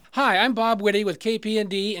Hi, I'm Bob Whitty with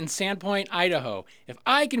KPND in Sandpoint, Idaho. If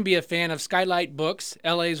I can be a fan of Skylight Books,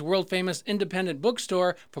 LA's world-famous independent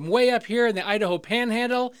bookstore, from way up here in the Idaho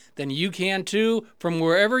Panhandle, then you can too, from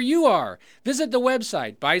wherever you are. Visit the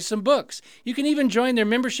website, buy some books. You can even join their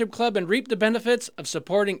membership club and reap the benefits of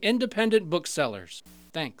supporting independent booksellers.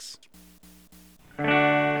 Thanks.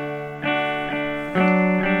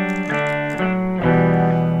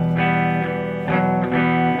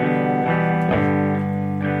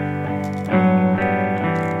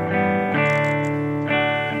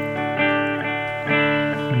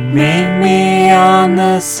 Meet me on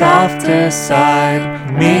the softer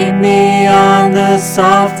side. Meet me on the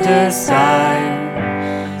softer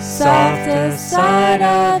side. Softer side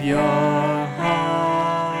of your heart.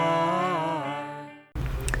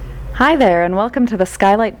 Hi there, and welcome to the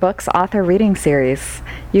Skylight Books Author Reading Series.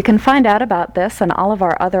 You can find out about this and all of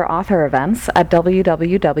our other author events at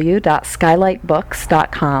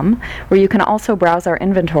www.skylightbooks.com, where you can also browse our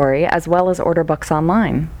inventory as well as order books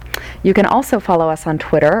online. You can also follow us on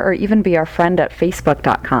Twitter or even be our friend at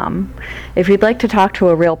facebook.com. If you'd like to talk to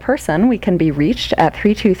a real person, we can be reached at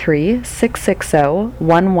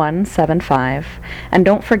 323-660-1175. And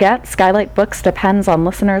don't forget, Skylight Books depends on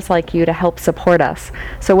listeners like you to help support us.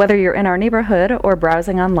 So whether you're in our neighborhood or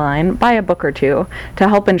browsing online, buy a book or two to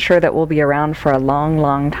help ensure that we'll be around for a long,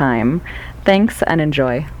 long time. Thanks and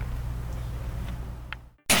enjoy.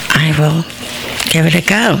 I will give it a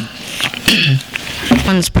go.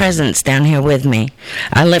 One's presence down here with me.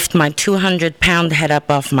 I lift my 200-pound head up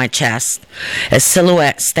off my chest. A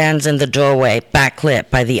silhouette stands in the doorway, backlit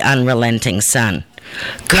by the unrelenting sun.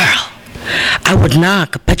 Girl, I would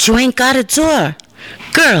knock, but you ain't got a door.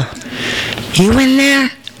 Girl, you in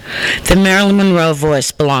there? The Marilyn Monroe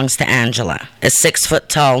voice belongs to Angela, a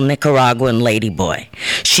 6-foot-tall Nicaraguan ladyboy.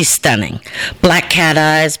 She's stunning. Black cat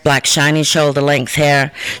eyes, black shiny shoulder-length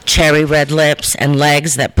hair, cherry red lips, and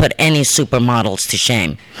legs that put any supermodels to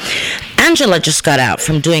shame. Angela just got out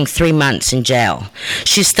from doing 3 months in jail.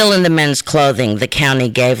 She's still in the men's clothing the county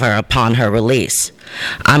gave her upon her release.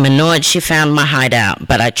 I'm annoyed she found my hideout,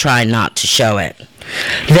 but I try not to show it.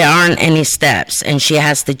 There aren't any steps, and she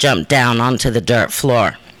has to jump down onto the dirt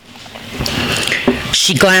floor.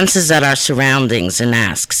 She glances at our surroundings and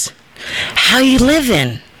asks, "How you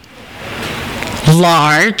living?"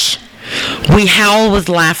 Large. We howl with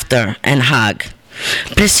laughter and hug.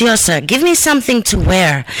 Preciosa, give me something to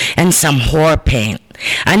wear and some whore paint.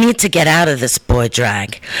 I need to get out of this boy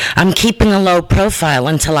drag. I'm keeping a low profile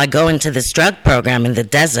until I go into this drug program in the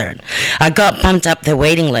desert. I got bumped up the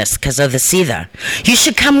waiting list because of the SIDA. You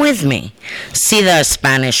should come with me. SIDA is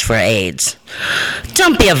Spanish for AIDS.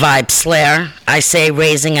 Don't be a vibe slayer, I say,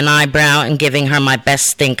 raising an eyebrow and giving her my best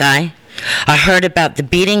stink eye. I heard about the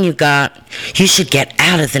beating you got. You should get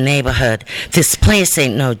out of the neighborhood. This place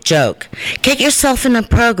ain't no joke. Get yourself in a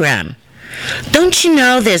program. Don't you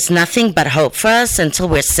know there's nothing but hope for us until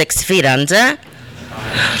we're 6 feet under?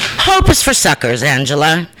 Hope is for suckers,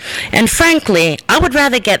 Angela. And frankly, I would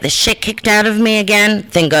rather get the shit kicked out of me again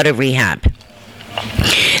than go to rehab.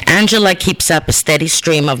 Angela keeps up a steady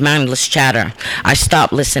stream of mindless chatter. I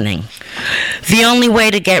stop listening. The only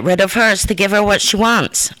way to get rid of her is to give her what she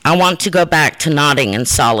wants. I want to go back to nodding in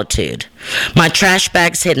solitude. My trash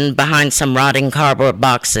bag's hidden behind some rotting cardboard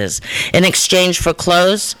boxes. In exchange for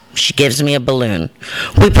clothes, she gives me a balloon.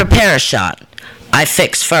 We prepare a shot. I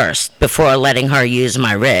fix first, before letting her use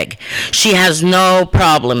my rig. She has no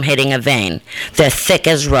problem hitting a vein. They're thick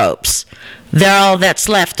as ropes. They're all that's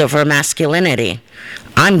left of her masculinity.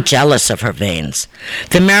 I'm jealous of her veins.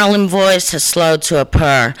 The Marilyn voice has slowed to a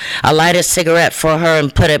purr. I light a cigarette for her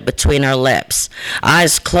and put it between her lips.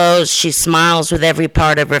 Eyes closed, she smiles with every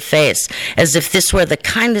part of her face, as if this were the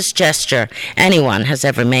kindest gesture anyone has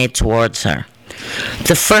ever made towards her.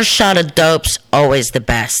 The first shot of dope's always the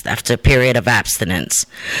best after a period of abstinence.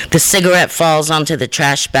 The cigarette falls onto the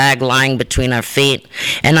trash bag lying between our feet,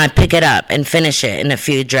 and I pick it up and finish it in a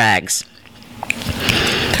few drags.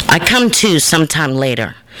 I come to sometime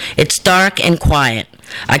later. It's dark and quiet.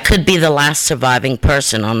 I could be the last surviving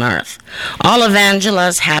person on Earth. All of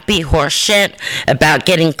Angela's happy horse shit about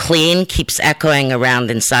getting clean keeps echoing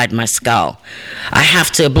around inside my skull. I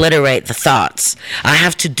have to obliterate the thoughts. I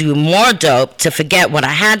have to do more dope to forget what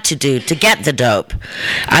I had to do to get the dope.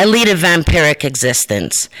 I lead a vampiric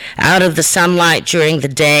existence, out of the sunlight during the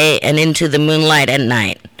day and into the moonlight at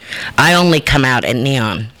night. I only come out at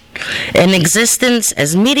neon. An existence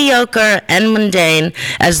as mediocre and mundane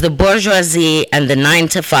as the bourgeoisie and the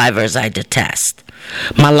 9-to-5ers I detest.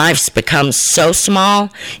 My life's become so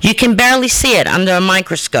small, you can barely see it under a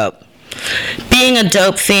microscope. Being a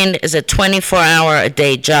dope fiend is a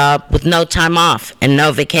 24-hour-a-day job with no time off and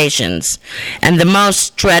no vacations. And the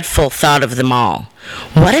most dreadful thought of them all,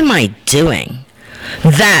 what am I doing?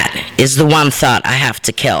 That is the one thought I have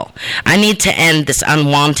to kill. I need to end this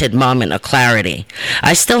unwanted moment of clarity.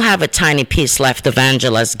 I still have a tiny piece left of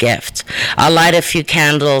Angela's gift. I'll light a few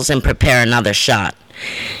candles and prepare another shot.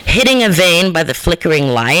 Hitting a vein by the flickering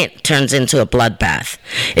light turns into a bloodbath.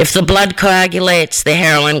 If the blood coagulates, the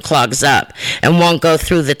heroin clogs up and won't go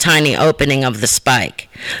through the tiny opening of the spike.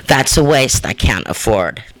 That's a waste I can't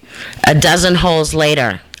afford. A dozen holes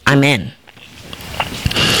later, I'm in.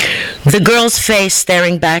 The girl's face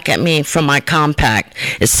staring back at me from my compact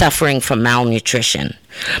is suffering from malnutrition.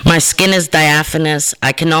 My skin is diaphanous.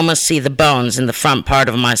 I can almost see the bones in the front part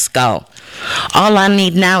of my skull. All I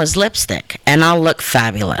need now is lipstick, and I'll look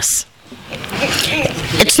fabulous.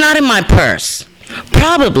 It's not in my purse.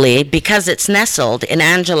 Probably because it's nestled in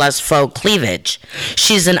Angela's faux cleavage.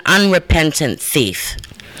 She's an unrepentant thief.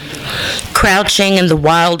 Crouching in the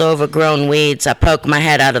wild overgrown weeds, I poke my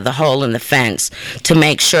head out of the hole in the fence to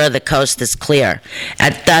make sure the coast is clear.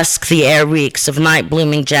 At dusk, the air reeks of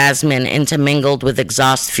night-blooming jasmine intermingled with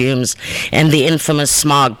exhaust fumes and the infamous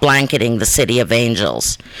smog blanketing the city of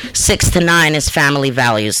angels. 6 to 9 is family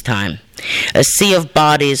values time. A sea of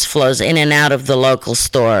bodies flows in and out of the local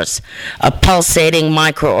stores, a pulsating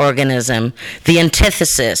microorganism, the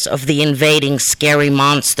antithesis of the invading scary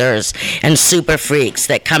monsters and super freaks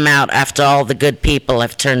that come out after all the good people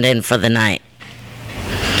have turned in for the night.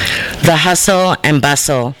 The hustle and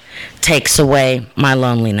bustle takes away my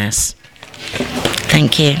loneliness.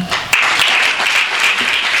 Thank you.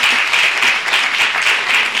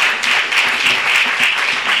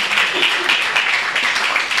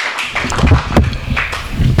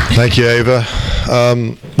 Thank you, Ava.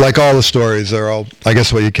 Like all the stories, they're all, I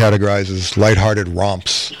guess what you categorize as lighthearted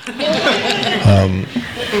romps.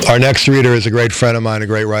 Our next reader is a great friend of mine, a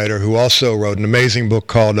great writer, who also wrote an amazing book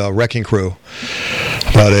called Wrecking Crew,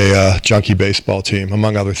 about a junkie baseball team,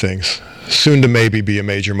 among other things. Soon to maybe be a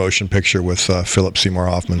major motion picture with Philip Seymour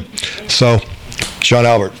Hoffman. So, John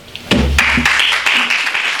Albert.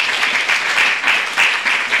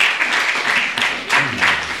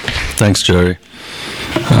 Thanks, Jerry.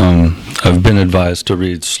 I've been advised to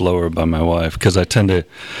read slower by my wife because I tend to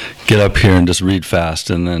get up here and just read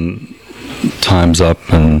fast, and then time's up,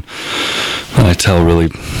 and I tell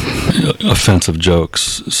really offensive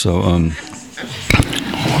jokes. So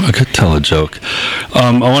I could tell a joke.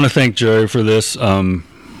 I want to thank Jerry for this. This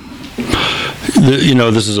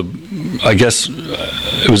is I guess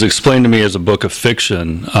it was explained to me as a book of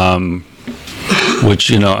fiction.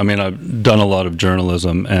 Which, I've done a lot of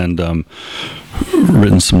journalism and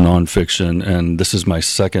written some nonfiction, and this is my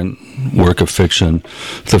second work of fiction.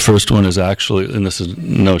 The first one is actually, and this is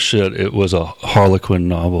no shit, it was a Harlequin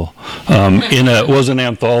novel. It was an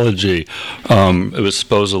anthology. It was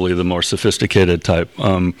supposedly the more sophisticated type.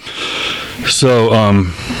 I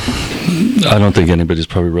don't think anybody's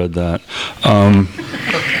probably read that.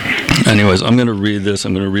 Anyways, I'm going to read this.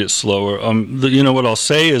 I'm going to read it slower. What I'll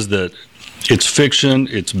say is that it's fiction.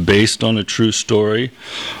 It's based on a true story.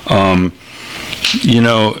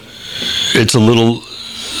 It's a little,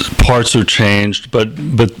 parts are changed, but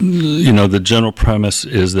the general premise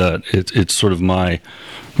is that it's sort of my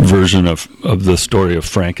version of the story of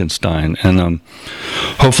Frankenstein, and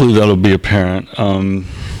hopefully that'll be apparent. I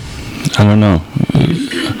don't know.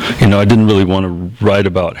 I didn't really want to write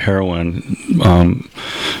about heroin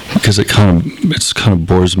because it kind of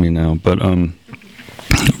bores me now, but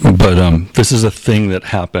this is a thing that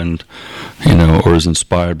happened, or is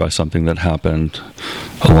inspired by something that happened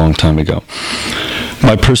a long time ago.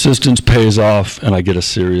 My persistence pays off, and I get a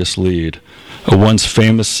serious lead. A once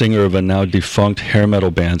famous singer of a now defunct hair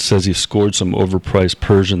metal band says he scored some overpriced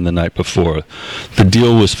Persian the night before. The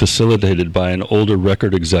deal was facilitated by an older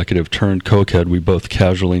record executive turned cokehead we both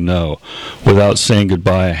casually know. Without saying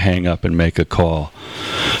goodbye, I hang up and make a call.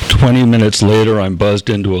 20 minutes later, I'm buzzed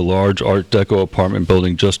into a large Art Deco apartment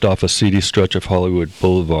building just off a seedy stretch of Hollywood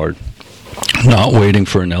Boulevard. Not waiting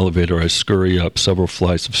for an elevator, I scurry up several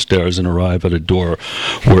flights of stairs and arrive at a door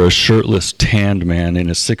where a shirtless, tanned man in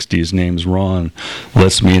his 60s, named Ron,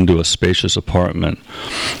 lets me into a spacious apartment.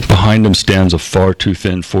 Behind him stands a far too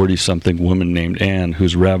thin 40-something woman named Anne,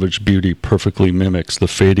 whose ravaged beauty perfectly mimics the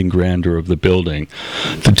fading grandeur of the building.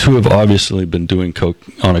 The two have obviously been doing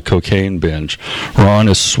on a cocaine binge. Ron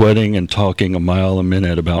is sweating and talking a mile a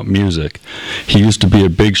minute about music. He used to be a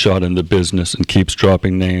big shot in the business and keeps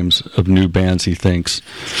dropping names of new bands he thinks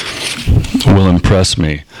will impress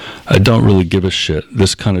me. I don't really give a shit.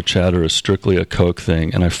 This kind of chatter is strictly a coke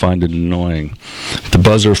thing, and I find it annoying. The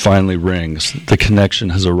buzzer finally rings. The connection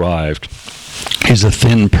has arrived. He's a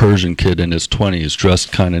thin Persian kid in his 20s,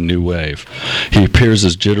 dressed kind of new wave. He appears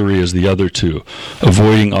as jittery as the other two,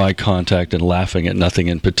 avoiding eye contact and laughing at nothing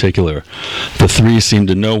in particular. The three seem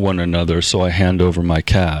to know one another, so I hand over my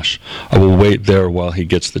cash. I will wait there while he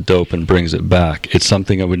gets the dope and brings it back. It's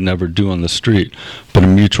something I would never do on the street, but a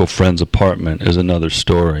mutual friend's apartment is another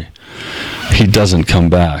story. He doesn't come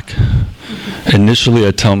back. Initially,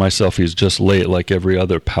 I tell myself he's just late like every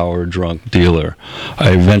other power-drunk dealer.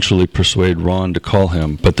 I eventually persuade Ron to call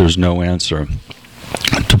him, but there's no answer.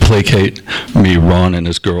 To placate me, Ron and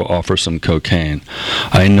his girl offer some cocaine.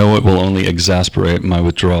 I know it will only exasperate my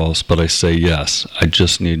withdrawals, but I say yes. I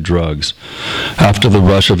just need drugs. After the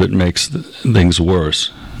rush of it makes things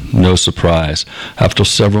worse. No surprise. After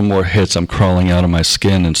several more hits, I'm crawling out of my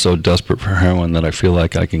skin and so desperate for heroin that I feel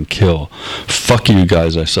like I can kill. Fuck you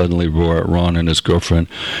guys, I suddenly roar at Ron and his girlfriend.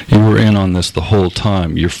 You were in on this the whole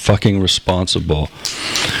time. You're fucking responsible.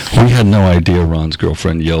 We had no idea, Ron's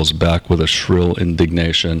girlfriend yells back with a shrill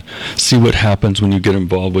indignation. See what happens when you get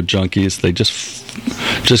involved with junkies? They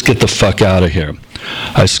just get the fuck out of here.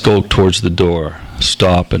 I skulk towards the door,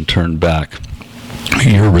 stop, and turn back.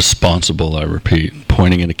 You're responsible, I repeat,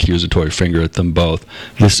 pointing an accusatory finger at them both.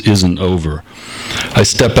 This isn't over. I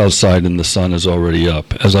step outside and the sun is already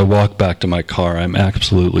up. As I walk back to my car, I'm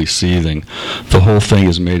absolutely seething. The whole thing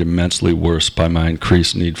is made immensely worse by my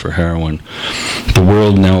increased need for heroin. The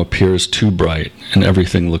world now appears too bright, and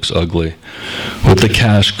everything looks ugly. With the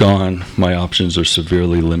cash gone, my options are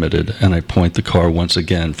severely limited, and I point the car once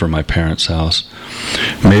again for my parents' house.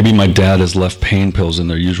 Maybe my dad has left pain pills in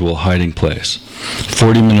their usual hiding place.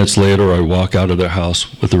 40 minutes later, I walk out of their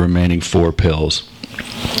house with the remaining 4 pills.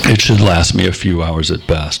 It should last me a few hours at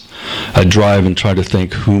best. I drive and try to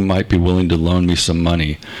think who might be willing to loan me some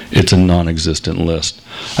money. It's a non-existent list.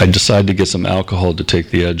 I decide to get some alcohol to take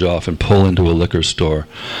the edge off and pull into a liquor store.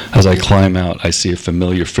 As I climb out, I see a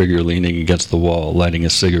familiar figure leaning against the wall, lighting a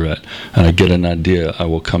cigarette, and I get an idea I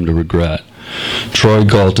will come to regret. Troy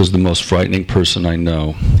Galt is the most frightening person I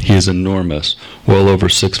know. He is enormous, well over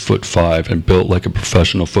 6'5", and built like a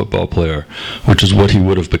professional football player, which is what he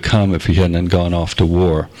would have become if he hadn't gone off to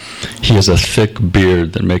war. He has a thick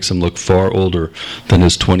beard that makes him look far older than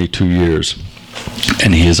his 22 years.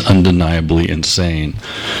 And he is undeniably insane.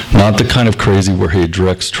 Not the kind of crazy where he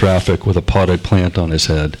directs traffic with a potted plant on his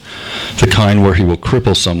head. The kind where he will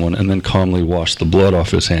cripple someone and then calmly wash the blood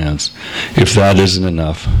off his hands. If that isn't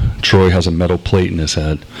enough, Troy has a metal plate in his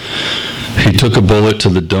head. He took a bullet to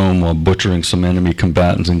the dome while butchering some enemy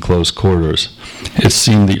combatants in close quarters. It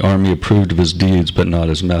seemed the army approved of his deeds but not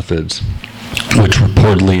his methods, which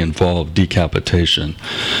reportedly involved decapitation.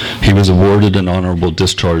 He was awarded an honorable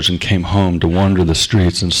discharge and came home to wander the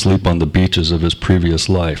streets and sleep on the beaches of his previous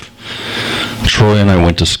life. Troy and I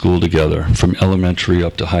went to school together, from elementary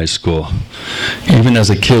up to high school. Even as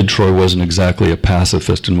a kid, Troy wasn't exactly a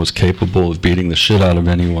pacifist and was capable of beating the shit out of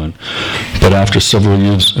anyone. But after several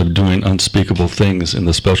years of doing unspeakable things in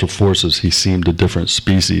the Special Forces, he seemed a different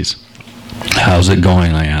species. How's it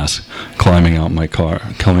going, I ask, coming out of my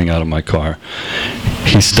car.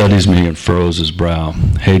 He studies me and furrows his brow.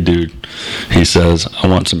 Hey, dude, he says, I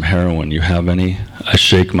want some heroin. You have any? I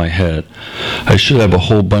shake my head. I should have a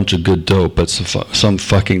whole bunch of good dope, but some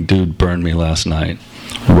fucking dude burned me last night.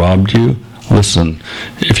 Robbed you? Listen,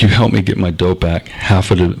 if you help me get my dope back, half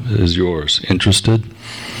of it is yours. Interested?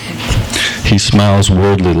 He smiles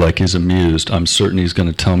weirdly like he's amused. I'm certain he's going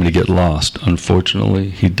to tell me to get lost. Unfortunately,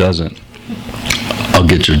 he doesn't. I'll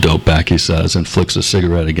get your dope back, he says, and flicks a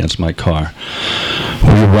cigarette against my car.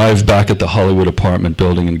 We arrive back at the Hollywood apartment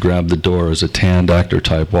building and grab the door as a tanned actor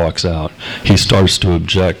type walks out. He starts to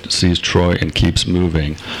object, sees Troy, and keeps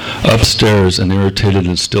moving. Upstairs, an irritated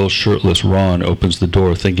and still shirtless Ron opens the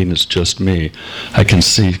door thinking it's just me. I can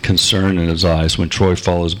see concern in his eyes when Troy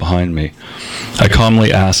follows behind me. I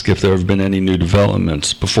calmly ask if there have been any new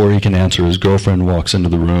developments. Before he can answer, his girlfriend walks into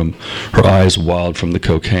the room, her eyes wild from the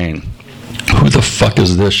cocaine. Who the fuck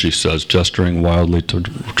is this, she says, gesturing wildly to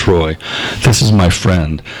Troy. This is my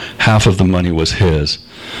friend. Half of the money was his.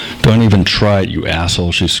 Don't even try it, you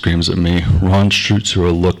asshole, she screams at me. Ron shoots her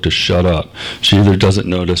a look to shut up. She either doesn't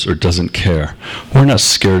notice or doesn't care. We're not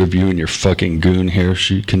scared of you and your fucking goon here,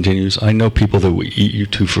 she continues. I know people that will eat you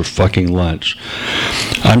two for fucking lunch.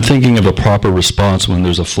 I'm thinking of a proper response when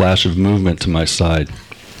there's a flash of movement to my side.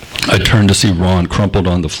 I turned to see Ron crumpled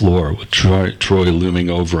on the floor with Troy looming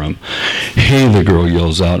over him. "Hey," the girl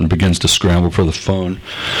yells out and begins to scramble for the phone.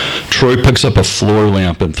 Troy picks up a floor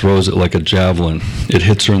lamp and throws it like a javelin. It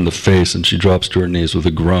hits her in the face and she drops to her knees with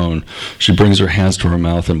a groan. She brings her hands to her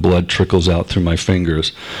mouth and blood trickles out through my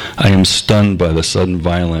fingers. I am stunned by the sudden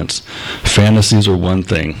violence. Fantasies are one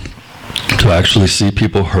thing. To actually see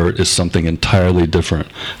people hurt is something entirely different.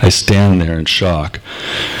 I stand there in shock.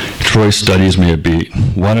 Troy studies me a beat.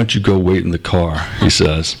 "Why don't you go wait in the car?" he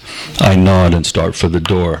says. I nod and start for the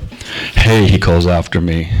door. "Hey," he calls after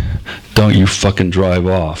me. "Don't you fucking drive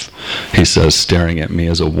off," he says, staring at me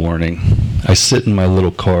as a warning. I sit in my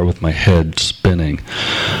little car with my head spinning.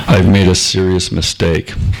 I've made a serious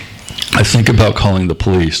mistake. I think about calling the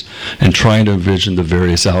police and trying to envision the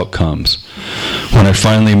various outcomes. When I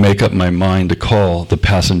finally make up my mind to call, the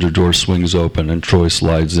passenger door swings open and Troy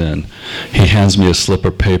slides in. He hands me a slip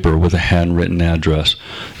of paper with a handwritten address.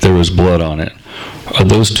 There is blood on it. "Are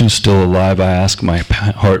those two still alive?" I ask, my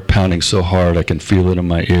heart pounding so hard I can feel it in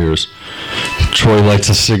my ears. Troy lights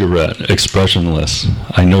a cigarette, expressionless.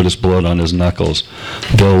 I notice blood on his knuckles.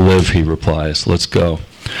 "They'll live," he replies. "Let's go."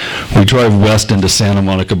 We drive west into Santa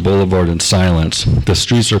Monica Boulevard in silence. The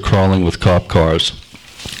streets are crawling with cop cars.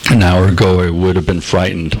 An hour ago I would have been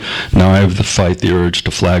frightened. Now I have to fight the urge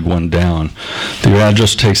to flag one down. The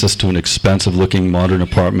address takes us to an expensive-looking modern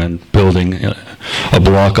apartment building a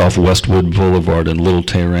block off Westwood Boulevard in Little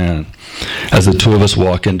Tehran. As the two of us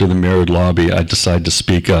walk into the mirrored lobby, I decide to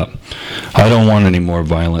speak up. "I don't want any more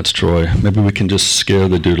violence, Troy. Maybe we can just scare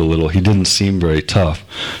the dude a little. He didn't seem very tough."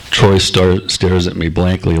 Troy stares at me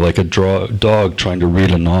blankly like a dog trying to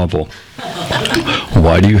read a novel.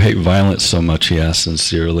 "Why do you hate violence so much?" he asks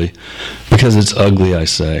sincerely. "Because it's ugly," I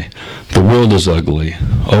say. "The world is ugly.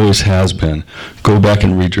 Always has been. Go back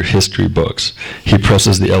and read your history books." He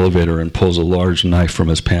presses the elevator and pulls a large knife from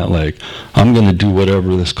his pant leg. "I'm going to do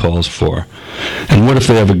whatever this calls for." "And what if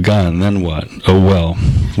they have a gun? Then what?" "Oh well."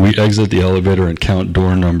 We exit the elevator and count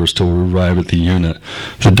door numbers till we arrive at the unit.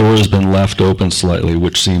 The door has been left open slightly,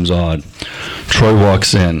 which seems odd. Troy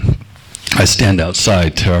walks in. I stand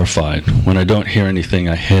outside, terrified. When I don't hear anything,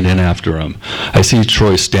 I head in after him. I see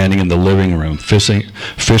Troy standing in the living room, fishing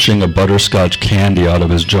a butterscotch candy out of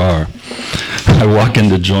his jar. I walk in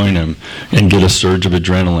to join him and get a surge of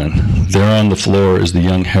adrenaline. There on the floor is the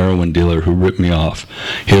young heroin dealer who ripped me off.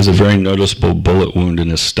 He has a very noticeable bullet wound in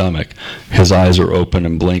his stomach. His eyes are open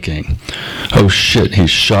and blinking. "Oh shit, he's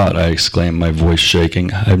shot," I exclaim, my voice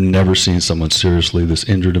shaking. I've never seen someone seriously this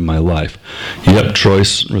injured in my life. "Yep," Troy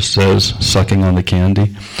says, sucking on the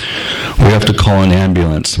candy. "We have to call an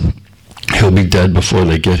ambulance. He'll be dead before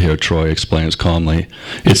they get here," Troy explains calmly.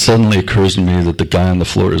 It suddenly occurs to me that the guy on the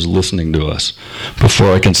floor is listening to us.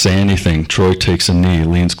 Before I can say anything, Troy takes a knee,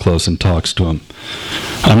 leans close, and talks to him.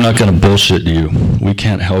 "I'm not going to bullshit you. We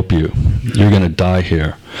can't help you. You're going to die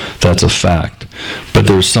here. That's a fact. But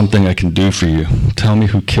there's something I can do for you. Tell me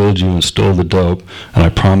who killed you and stole the dope, and I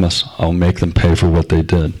promise I'll make them pay for what they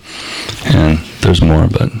did." And there's more,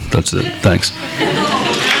 but that's it. Thanks.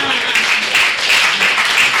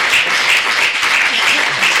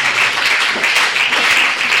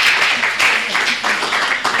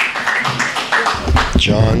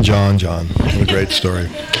 John. What a great story.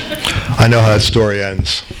 I know how that story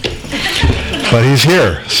ends. But he's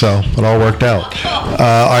here, so it all worked out.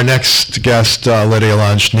 Our next guest, Lydia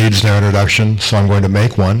Lunch, needs no introduction, so I'm going to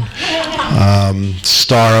make one.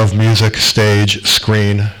 Star of music, stage,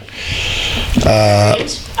 screen.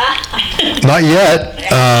 Not yet.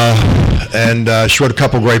 And she wrote a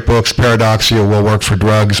couple great books. Paradoxia, Will Work for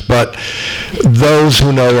Drugs. But those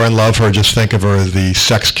who know her and love her just think of her as the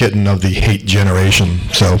sex kitten of the hate generation.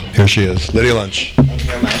 So here she is, Lydia Lunch. Thank you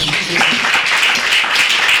very much.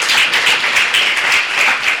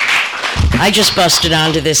 I just busted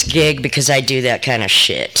onto this gig because I do that kind of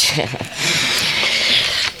shit.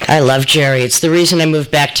 I love Jerry. It's the reason I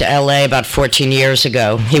moved back to LA about 14 years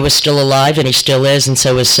ago. He was still alive, and he still is, and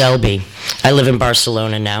so is Selby. I live in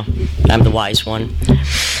Barcelona now. I'm the wise one.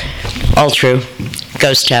 All true.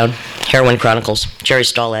 Ghost Town. Heroin Chronicles. Jerry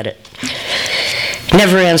Stahl edit.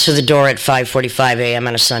 Never answer the door at 5:45 a.m.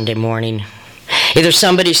 on a Sunday morning. Either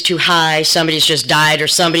somebody's too high, somebody's just died, or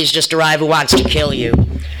somebody's just arrived who wants to kill you.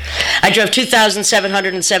 I drove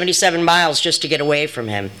 2,777 miles just to get away from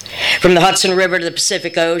him. From the Hudson River to the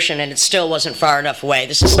Pacific Ocean, and it still wasn't far enough away.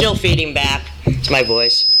 This is still feeding back. It's my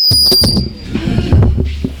voice.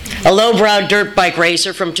 A low-browed dirt bike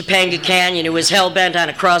racer from Topanga Canyon who was hell-bent on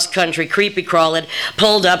a cross-country creepy crawl had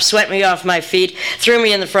pulled up, swept me off my feet, threw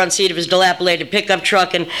me in the front seat of his dilapidated pickup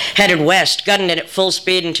truck, and headed west, gunning it at full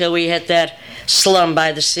speed until we hit that slum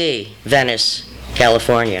by the sea, Venice.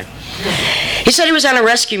 California. He said he was on a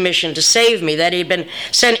rescue mission to save me, that he'd been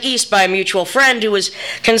sent east by a mutual friend who was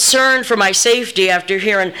concerned for my safety after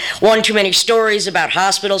hearing one too many stories about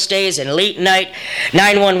hospital stays and late night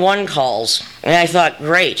 911 calls. And I thought,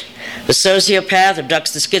 great. The sociopath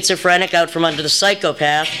abducts the schizophrenic out from under the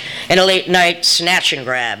psychopath in a late night snatch and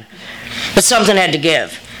grab. But something had to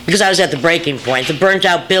give, because I was at the breaking point. The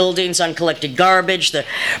burnt-out buildings, uncollected garbage, the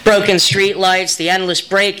broken streetlights, the endless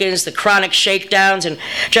break-ins, the chronic shakedowns, and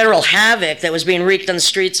general havoc that was being wreaked on the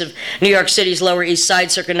streets of New York City's Lower East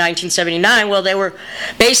Side circa 1979, well, they were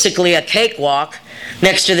basically a cakewalk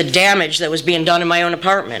next to the damage that was being done in my own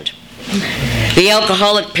apartment. The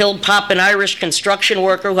alcoholic, pill-popping Irish construction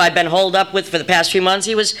worker who I'd been holed up with for the past few months,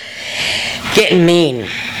 he was getting mean.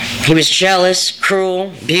 He was jealous,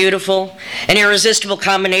 cruel, beautiful, an irresistible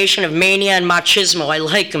combination of mania and machismo. I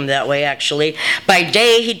like him that way, actually. By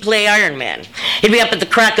day, he'd play Iron Man. He'd be up at the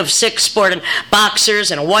crack of 6 sporting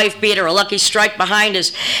boxers and a wife beater, a Lucky Strike behind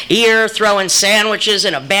his ear, throwing sandwiches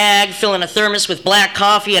in a bag, filling a thermos with black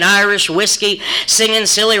coffee and Irish whiskey, singing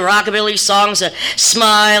silly rockabilly songs, a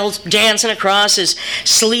smile dancing across his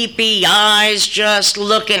sleepy eyes, just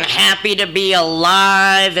looking happy to be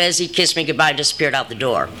alive as he kissed me goodbye and disappeared out the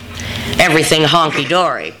door. Everything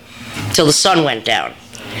honky-dory, till the sun went down.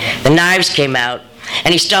 The knives came out,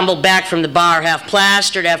 and he stumbled back from the bar half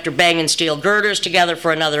plastered after banging steel girders together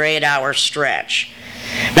for another 8-hour stretch.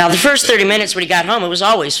 Now, the first 30 minutes when he got home, it was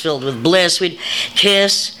always filled with bliss. We'd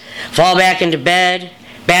kiss, fall back into bed,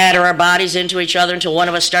 batter our bodies into each other until one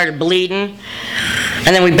of us started bleeding,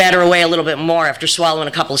 and then we'd batter away a little bit more after swallowing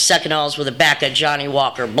a couple of Secondals with a back of Johnny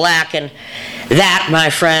Walker Black, and that, my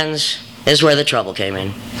friends, is where the trouble came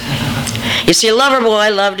in. You see,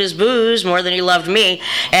 Loverboy loved his booze more than he loved me,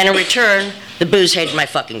 and in return, the booze hated my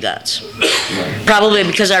fucking guts. Probably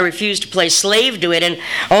because I refused to play slave to it and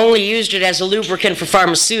only used it as a lubricant for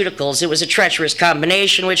pharmaceuticals. It was a treacherous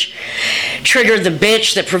combination which triggered the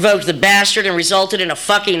bitch that provoked the bastard and resulted in a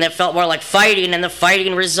fucking that felt more like fighting, and the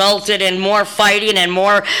fighting resulted in more fighting and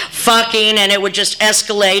more fucking, and it would just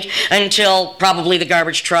escalate until probably the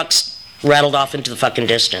garbage trucks rattled off into the fucking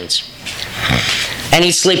distance. And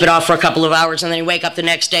he'd sleep it off for a couple of hours, and then he'd wake up the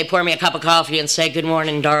next day, pour me a cup of coffee, and say, "Good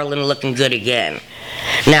morning, darling, looking good again."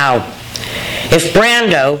 Now, if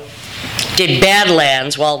Brando did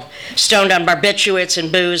Badlands while stoned on barbiturates and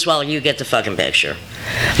booze, well, you get the fucking picture.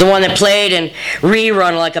 The one that played and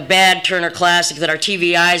rerun like a bad Turner classic that our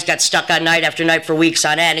TV eyes got stuck on night after night for weeks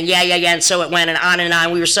on end. And yeah, and so it went and on and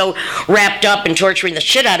on. We were so wrapped up in torturing the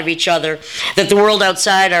shit out of each other that the world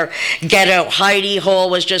outside our ghetto hidey hole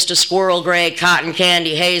was just a squirrel gray cotton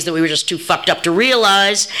candy haze that we were just too fucked up to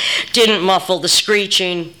realize didn't muffle the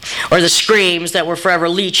screeching or the screams that were forever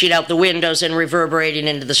leaching out the windows and reverberating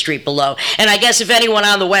into the street below. And I guess if anyone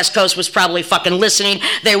on the West Coast was probably fucking listening,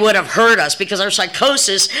 they would have heard us, because our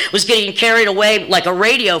psychosis was getting carried away like a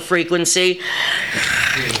radio frequency.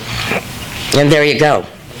 And there you go.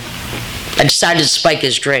 I decided to spike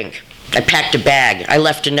his drink. I packed a bag. I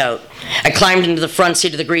left a note. I climbed into the front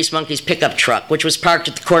seat of the Grease Monkeys pickup truck, which was parked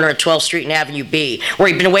at the corner of 12th Street and Avenue B, where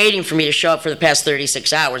he'd been waiting for me to show up for the past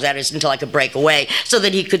 36 hours. That is, until I could break away, so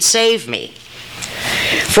that he could save me.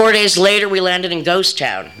 4 days later, we landed in Ghost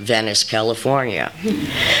Town, Venice, California.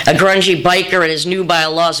 A grungy biker and his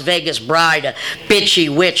nubile Las Vegas bride, a bitchy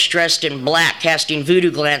witch dressed in black, casting voodoo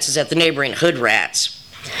glances at the neighboring hood rats.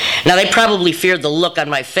 Now, they probably feared the look on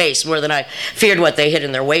my face more than I feared what they hid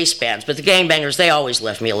in their waistbands, but the gangbangers, they always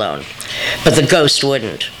left me alone. But the ghosts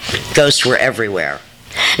wouldn't. Ghosts were everywhere.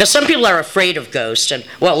 Now, some people are afraid of ghosts and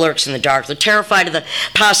what lurks in the dark. They're terrified of the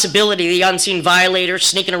possibility of the unseen violator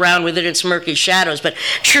sneaking around within its murky shadows. But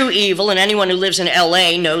true evil, and anyone who lives in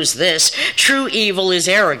L.A. knows this, true evil is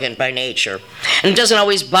arrogant by nature, and it doesn't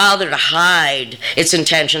always bother to hide its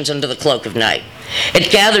intentions under the cloak of night.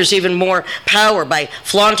 It gathers even more power by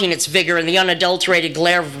flaunting its vigor in the unadulterated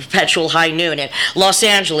glare of perpetual high noon. In Los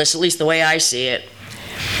Angeles, at least the way I see it,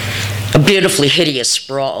 a beautifully hideous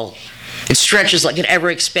sprawl. It stretches like an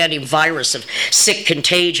ever-expanding virus of sick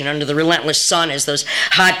contagion under the relentless sun as those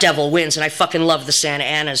hot devil winds, and I fucking love the Santa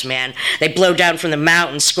Anas, man. They blow down from the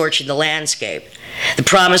mountains, scorching the landscape. The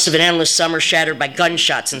promise of an endless summer shattered by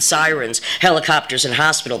gunshots and sirens, helicopters and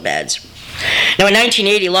hospital beds. Now, in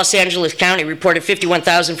 1980, Los Angeles County reported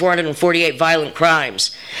 51,448 violent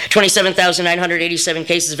crimes, 27,987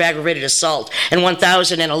 cases of aggravated assault, and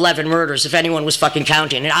 1,011 murders, if anyone was fucking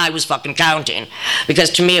counting, and I was fucking counting, because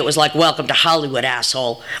to me it was like, welcome to Hollywood,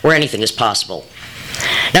 asshole, where anything is possible.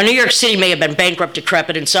 Now, New York City may have been bankrupt,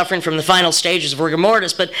 decrepit, and suffering from the final stages of rigor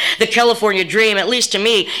mortis, but the California dream, at least to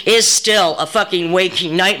me, is still a fucking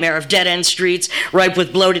waking nightmare of dead-end streets ripe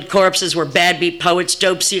with bloated corpses where bad beat poets,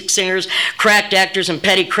 dope singers, cracked actors, and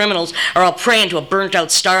petty criminals are all praying to a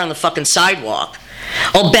burnt-out star on the fucking sidewalk.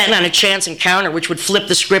 All betting on a chance encounter which would flip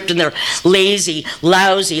the script in their lazy,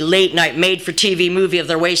 lousy, late-night, made-for-TV movie of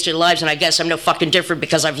their wasted lives, and I guess I'm no fucking different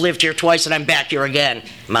because I've lived here twice and I'm back here again,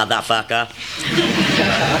 motherfucker.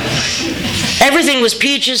 Everything was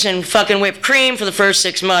peaches and fucking whipped cream for the first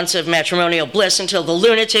 6 months of matrimonial bliss until the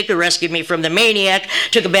lunatic who rescued me from the maniac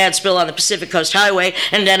took a bad spill on the Pacific Coast Highway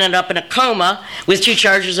and ended up in a coma with 2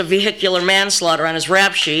 charges of vehicular manslaughter on his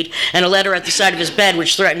rap sheet and a letter at the side of his bed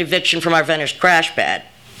which threatened eviction from our Venice crash pad.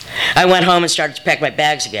 I went home and started to pack my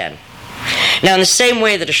bags again. Now, in the same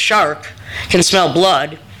way that a shark can smell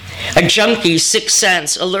blood, a junkie's sixth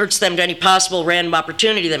sense alerts them to any possible random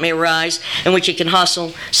opportunity that may arise in which he can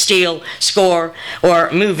hustle, steal, score,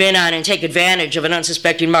 or move in on and take advantage of an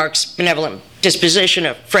unsuspecting mark's benevolent disposition,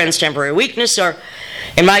 a friend's temporary weakness, or,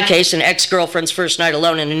 in my case, an ex-girlfriend's first night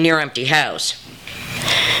alone in a near-empty house.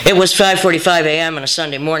 It was 5:45 a.m. on a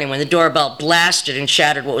Sunday morning when the doorbell blasted and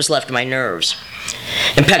shattered what was left of my nerves.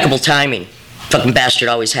 Impeccable timing. Fucking bastard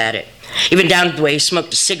always had it. Even down to the way he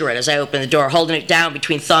smoked a cigarette as I opened the door, holding it down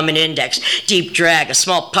between thumb and index. Deep drag, a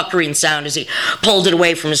small puckering sound as he pulled it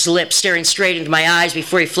away from his lips, staring straight into my eyes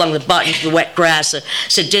before he flung the butt into the wet grass, a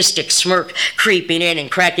sadistic smirk creeping in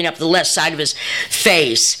and cracking up the left side of his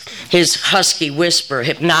face. His husky whisper,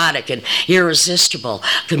 hypnotic and irresistible.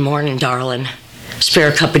 "Good morning, darling. Spare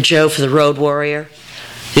a cup of joe for the road warrior?"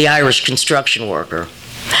 The Irish construction worker.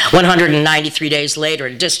 193 days later,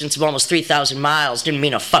 at a distance of almost 3,000 miles, didn't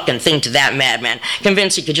mean a fucking thing to that madman,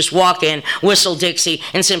 convinced he could just walk in, whistle Dixie,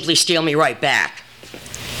 and simply steal me right back.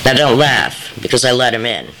 Now don't laugh, because I let him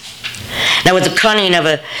in. Now, with the cunning of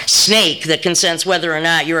a snake that can sense whether or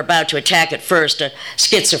not you're about to attack it first, a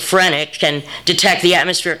schizophrenic can detect the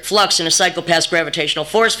atmospheric flux in a psychopath's gravitational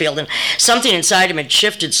force field, and something inside him had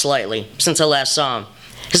shifted slightly since I last saw him.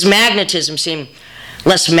 His magnetism seemed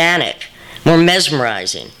less manic, more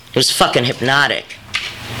mesmerizing. It was fucking hypnotic.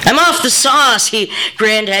 "I'm off the sauce," he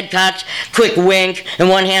grinned, head cocked, quick wink, and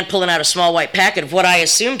one hand pulling out a small white packet of what I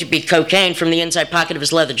assumed to be cocaine from the inside pocket of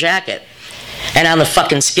his leather jacket. "And on the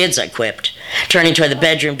fucking skids," I quipped, turning toward the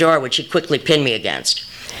bedroom door, which he quickly pinned me against.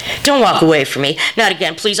 "Don't walk away from me. Not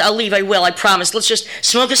again, please. I'll leave. I will. I promise. Let's just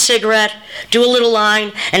smoke a cigarette, do a little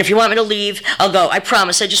line, and if you want me to leave, I'll go. I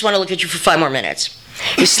promise. I just want to look at you for 5 more minutes."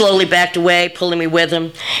 He slowly backed away, pulling me with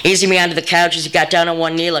him, easing me onto the couch as he got down on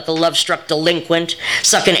one knee like a love-struck delinquent,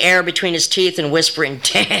 sucking air between his teeth and whispering,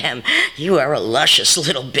 "Damn, you are a luscious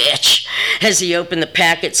little bitch." As he opened the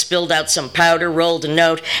packet, spilled out some powder, rolled a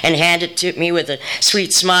note, and handed it to me with a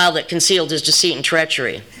sweet smile that concealed his deceit and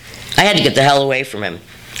treachery. I had to get the hell away from him.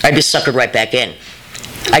 I'd be suckered right back in.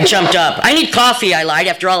 I jumped up. "I need coffee," I lied.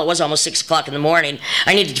 After all, it was almost 6 o'clock in the morning.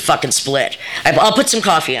 I needed to fucking split. "I'll put some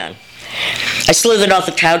coffee on." I slithered off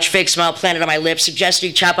the couch, fake smile planted on my lips, suggested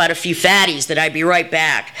he chop out a few fatties, that I'd be right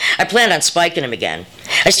back. I planned on spiking him again.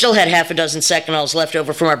 I still had half a dozen Seconals left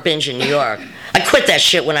over from our binge in New York. I quit that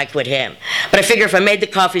shit when I quit him. But I figured if I made the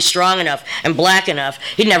coffee strong enough and black enough,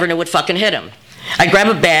 he'd never know what fucking hit him. I'd grab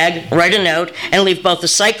a bag, write a note, and leave both the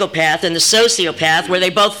psychopath and the sociopath where they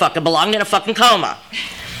both fucking belonged, in a fucking coma.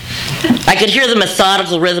 I could hear the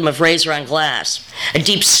methodical rhythm of razor on glass, a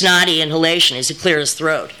deep snotty inhalation as he cleared his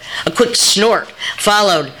throat, a quick snort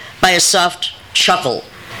followed by a soft chuckle.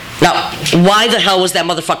 Now, why the hell was that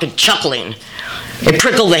motherfucker chuckling? It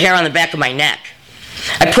prickled the hair on the back of my neck.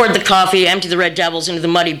 I poured the coffee, emptied the Red Devils into the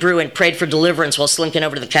muddy brew, and prayed for deliverance while slinking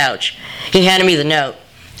over to the couch. He handed me the note.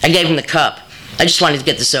 I gave him the cup. I just wanted to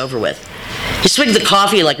get this over with. He swigged the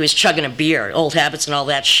coffee like he was chugging a beer, old habits and all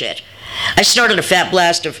that shit. I snorted a fat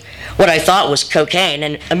blast of what I thought was cocaine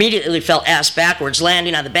and immediately fell ass backwards,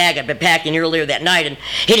 landing on the bag I'd been packing earlier that night and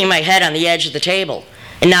hitting my head on the edge of the table.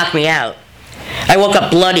 It knocked me out. I woke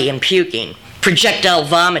up bloody and puking, projectile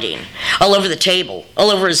vomiting, all over the table,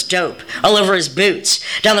 all over his dope, all over his boots,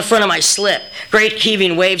 down the front of my slip, great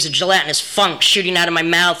heaving waves of gelatinous funk shooting out of my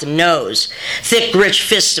mouth and nose, thick, rich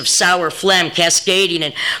fists of sour phlegm cascading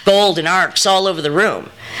in golden arcs all over the room.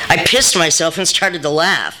 I pissed myself and started to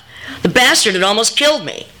laugh. The bastard had almost killed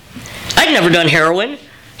me. I'd never done heroin.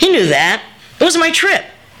 He knew that. It was my trip.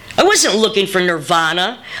 I wasn't looking for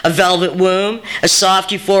nirvana, a velvet womb, a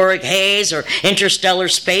soft euphoric haze, or interstellar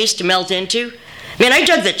space to melt into. Man, I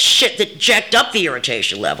dug that shit that jacked up the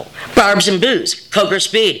irritation level. Barbs and booze, coke or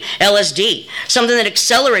speed, LSD, something that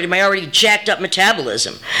accelerated my already jacked up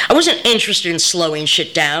metabolism. I wasn't interested in slowing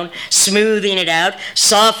shit down, smoothing it out,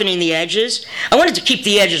 softening the edges. I wanted to keep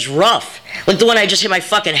the edges rough, like the one I just hit my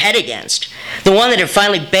fucking head against. The one that had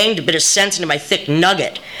finally banged a bit of sense into my thick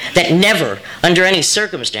nugget. That never, under any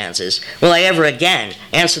circumstances, will I ever again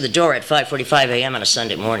answer the door at 5:45 a.m. on a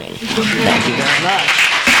Sunday morning. Thank you very much.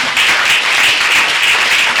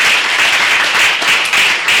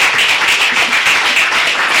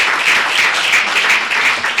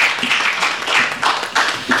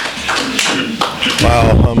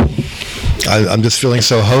 Wow, I'm just feeling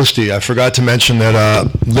so hosty. I forgot to mention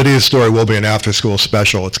that Lydia's story will be an after-school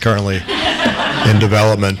special. It's currently in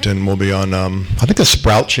development and will be on, I think, the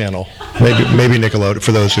Sprout channel, maybe Nickelodeon,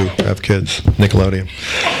 for those who have kids, Nickelodeon.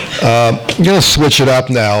 I'm going to switch it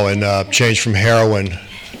up now and change from heroin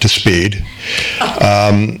to speed.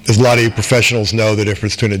 As a lot of you professionals know the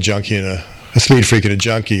difference between a junkie and a speed freak and a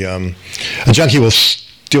junkie. A junkie will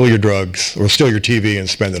steal your drugs or steal your TV and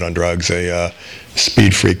spend it on drugs. A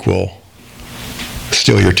speed freak will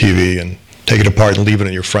steal your TV and take it apart and leave it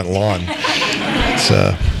on your front lawn.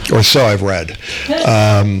 Or so I've read.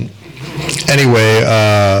 Anyway,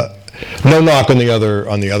 no knock on the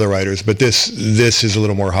other writers, but this is a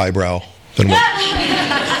little more highbrow than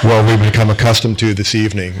what we've become accustomed to this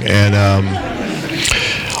evening. And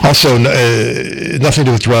also, nothing to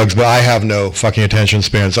do with drugs, but I have no fucking attention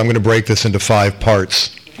span, so I'm going to break this into 5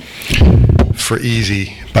 parts for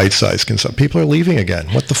easy, bite-sized consumption. People are leaving again.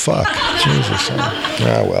 What the fuck? Jesus.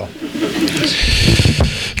 Ah, well.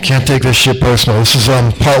 Can't take this shit personal. This is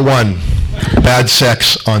part 1, bad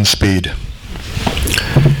sex on speed.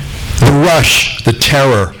 The rush, the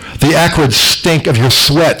terror, the acrid stink of your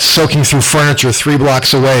sweat soaking through furniture 3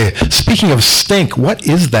 blocks away. Speaking of stink, what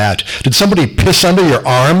is that? Did somebody piss under your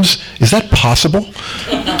arms? Is that possible?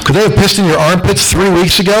 Could they have pissed in your armpits 3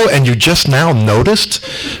 weeks ago and you just now noticed?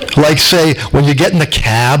 Like, say, when you get in the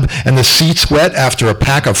cab and the seat's wet after a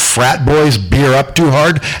pack of frat boys beer up too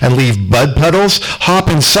hard and leave bud puddles, hop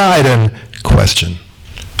inside and question,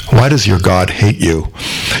 why does your God hate you?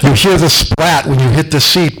 You hear the splat when you hit the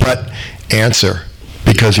seat, but answer,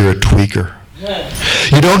 because you're a tweaker.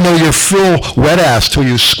 You don't know your full wet ass till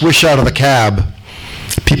you squish out of the cab.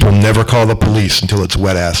 People never call the police until it's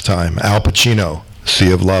wet ass time. Al Pacino,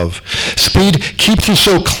 Sea of Love. Speed keeps you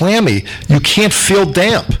so clammy you can't feel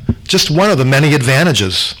damp. Just one of the many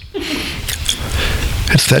advantages.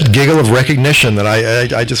 It's that giggle of recognition that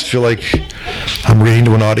I just feel like I'm reading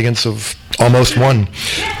to an audience of almost one.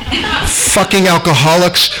 Fucking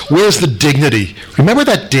alcoholics, where's the dignity? Remember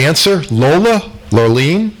that dancer,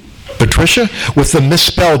 Lorleen? Patricia? With the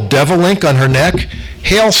misspelled devil ink on her neck?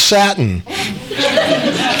 Hail Satin.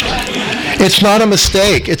 It's not a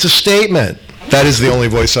mistake, it's a statement. That is the only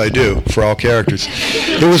voice I do for all characters.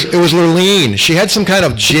 It was Lurleen. She had some kind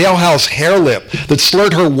of jailhouse hair lip that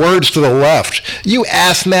slurred her words to the left. You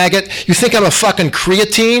ass maggot, you think I'm a fucking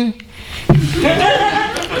creatine?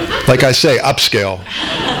 Like I say, upscale.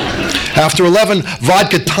 After 11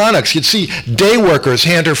 vodka tonics, you'd see day workers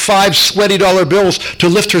hand her 5 sweaty dollar bills to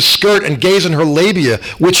lift her skirt and gaze in her labia,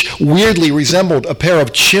 which weirdly resembled a pair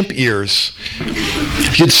of chimp ears.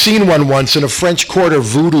 You'd seen one once in a French Quarter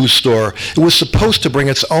voodoo store. It was supposed to bring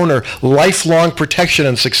its owner lifelong protection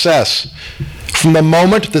and success. From the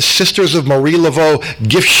moment the Sisters of Marie Laveau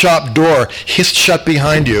gift shop door hissed shut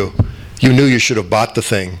behind you, you knew you should have bought the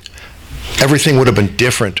thing. Everything would have been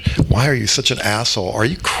different. Why are you such an asshole? Are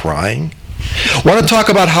you crying? Want to talk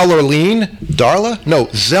about how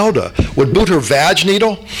Zelda would boot her vag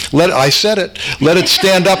needle? I said it. Let it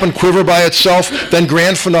stand up and quiver by itself, then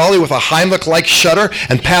grand finale with a Heimlich-like shudder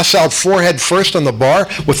and pass out forehead first on the bar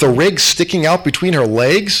with the rig sticking out between her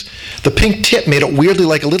legs? The pink tip made it weirdly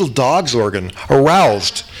like a little dog's organ,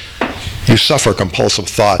 aroused. You suffer compulsive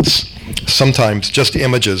thoughts. Sometimes just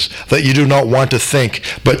images that you do not want to think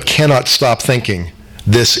but cannot stop thinking.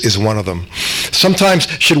 This is one of them. Sometimes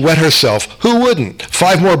she'd wet herself. Who wouldn't?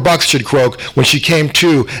 $5 more she'd croak when she came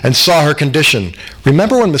to and saw her condition.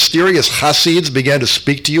 Remember when mysterious Hasids began to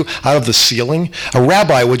speak to you out of the ceiling? A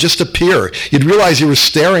rabbi would just appear. You'd realize you were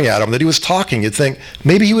staring at him, that he was talking. You'd think,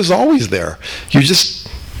 maybe he was always there. You just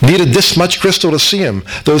needed this much crystal to see him.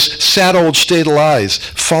 Those sad old shaded eyes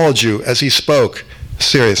followed you as he spoke.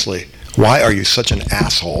 Seriously. Why are you such an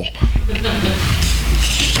asshole?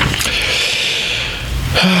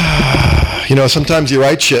 You know, sometimes you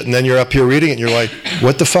write shit and then you're up here reading it and you're like,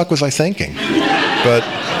 what the fuck was I thinking? But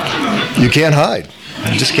you can't hide.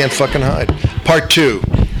 You just can't fucking hide. Part 2,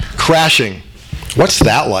 crashing. What's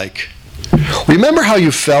that like? Remember how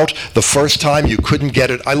you felt the first time you couldn't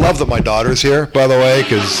get it? I love that my daughter's here, by the way,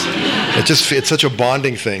 because it's such a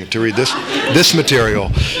bonding thing to read this material.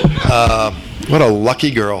 What a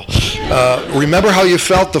lucky girl. Remember how you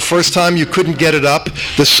felt the first time you couldn't get it up?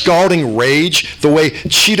 The scalding rage, the way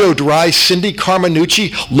Cheeto Dry Cindy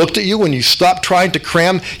Carminucci looked at you when you stopped trying to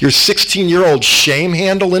cram your 16-year-old shame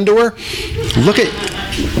handle into her? Look at...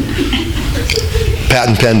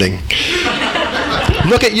 Patent pending.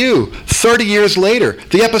 Look at you, 30 years later.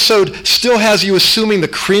 The episode still has you assuming the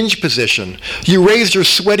cringe position. You raised your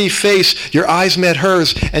sweaty face, your eyes met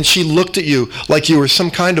hers, and she looked at you like you were some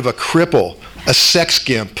kind of a cripple, a sex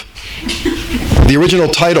gimp. The original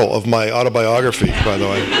title of my autobiography, by the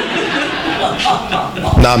way.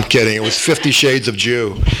 No, I'm kidding. It was 50 Shades of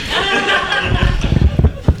Jew.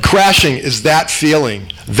 Crashing is that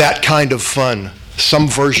feeling, that kind of fun, some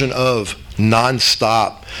version of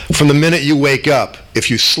non-stop. From the minute you wake up, if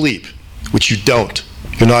you sleep, which you don't,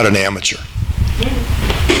 you're not an amateur.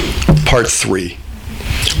 Part 3.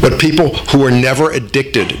 What people who are never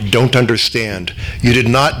addicted don't understand. You did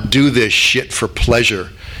not do this shit for pleasure.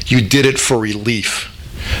 You did it for relief.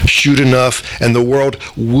 Shoot enough, and the world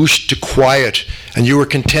whooshed to quiet, and you were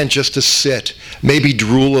content just to sit, maybe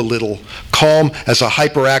drool a little, calm as a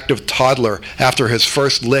hyperactive toddler after his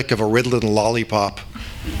first lick of a Ritalin lollipop.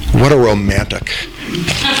 What a romantic.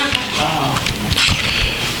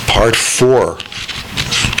 Part 4.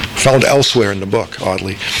 Found elsewhere in the book,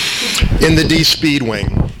 oddly. In the D Speed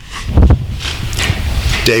Wing.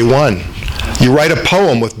 Day 1. You write a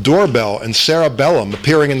poem with doorbell and cerebellum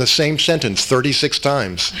appearing in the same sentence 36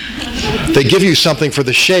 times. They give you something for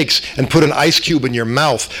the shakes and put an ice cube in your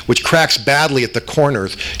mouth, which cracks badly at the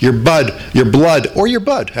corners. Your blood,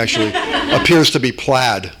 actually, appears to be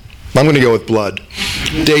plaid. I'm going to go with blood.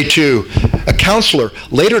 Day 2, a counselor,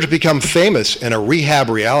 later to become famous in a rehab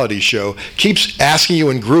reality show, keeps asking you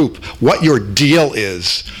in group what your deal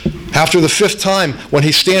is. After the 5th time, when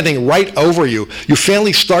he's standing right over you, you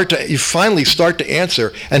finally start to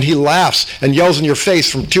answer, and he laughs and yells in your face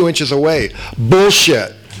from 2 inches away.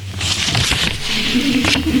 Bullshit.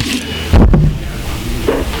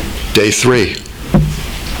 Day 3,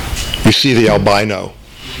 you see the albino.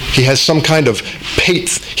 He had some kind of paint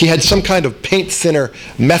thinner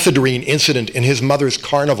methadone incident in his mother's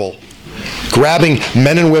carnival. Grabbing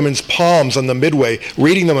men and women's palms on the midway,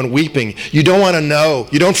 reading them and weeping. You don't want to know.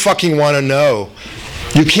 You don't fucking want to know.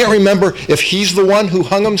 You can't remember if he's the one who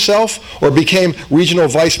hung himself or became regional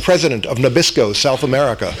vice president of Nabisco, South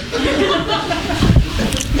America.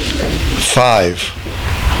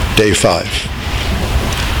 5. Day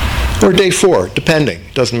 5. Or day 4, depending.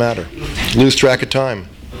 Doesn't matter. Lose track of time.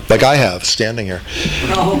 Like I have, standing here.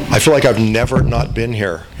 I feel like I've never not been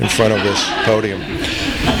here in front of this podium.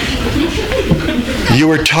 You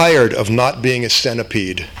were tired of not being a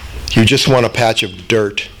centipede. You just want a patch of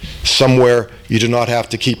dirt, somewhere you do not have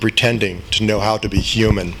to keep pretending to know how to be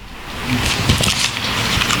human.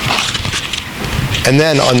 And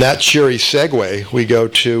then on that cheery segue, we go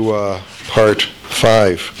to part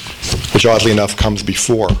 5, which oddly enough comes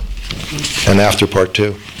before and after part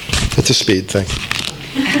 2. It's a speed thing.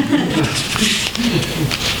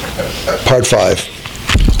 Part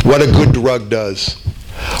 5. What a good drug does.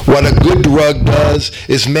 What a good drug does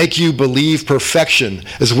is make you believe perfection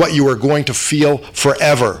is what you are going to feel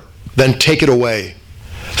forever, then take it away.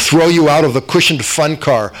 Throw you out of the cushioned fun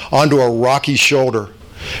car onto a rocky shoulder.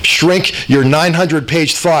 Shrink your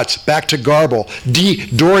 900-page thoughts back to garble.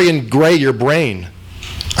 Dorian Gray your brain.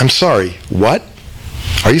 I'm sorry, what?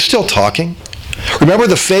 Are you still talking? Remember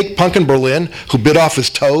the fake punk in Berlin who bit off his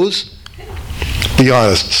toes? Be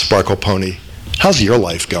honest, Sparkle Pony. How's your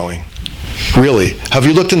life going? Really? Have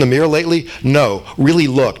you looked in the mirror lately? No. Really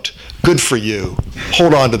looked. Good for you.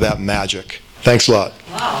 Hold on to that magic. Thanks a lot.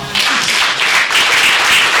 Wow.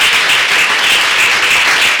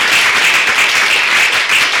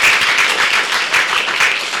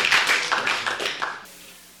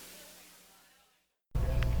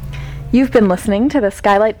 You've been listening to the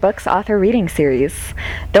Skylight Books author reading series.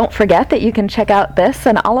 Don't forget that you can check out this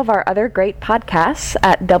and all of our other great podcasts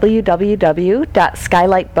at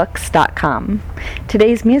www.skylightbooks.com.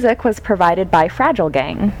 Today's music was provided by Fragile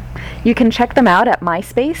Gang. You can check them out at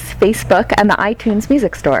MySpace, Facebook, and the iTunes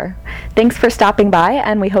Music Store. Thanks for stopping by,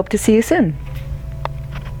 and we hope to see you soon.